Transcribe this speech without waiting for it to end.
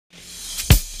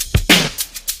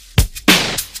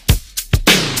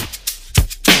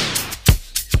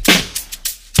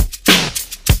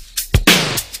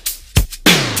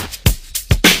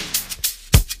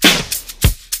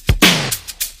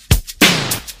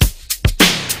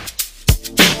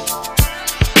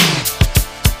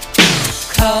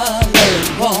color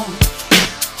one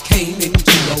came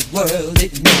into the world,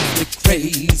 it makes me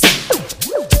crazy.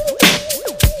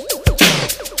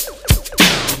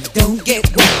 You don't get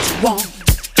what you want,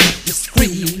 you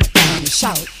scream and you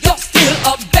shout, you're still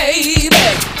a baby.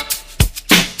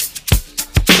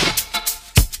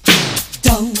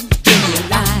 Don't give me a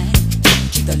line,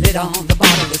 keep the lid on the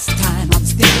bottle this time, I'm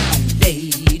still a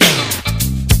lady.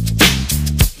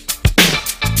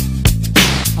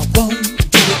 I won't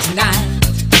do it tonight,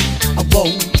 I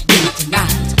won't do it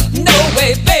tonight, no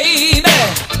way baby.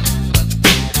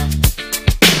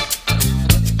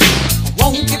 I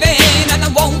won't give in and I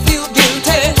won't feel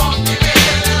guilty,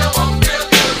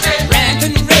 rant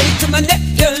and rage to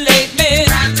manipulate me,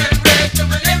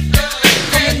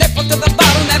 from the nipple to the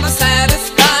bottle never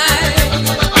satisfied, from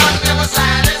the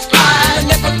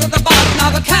nipple to the bottle now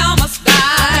the cow must die.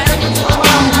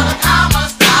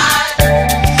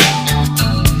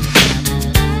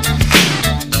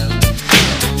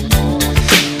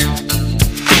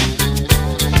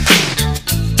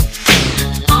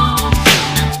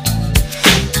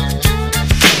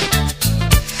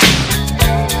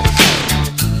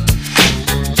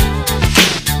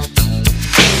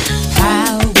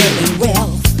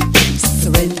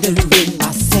 Surrendering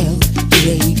myself, it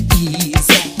ain't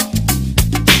easy.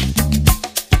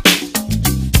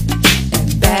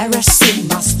 Embarrassing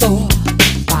my store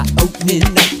by opening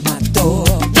up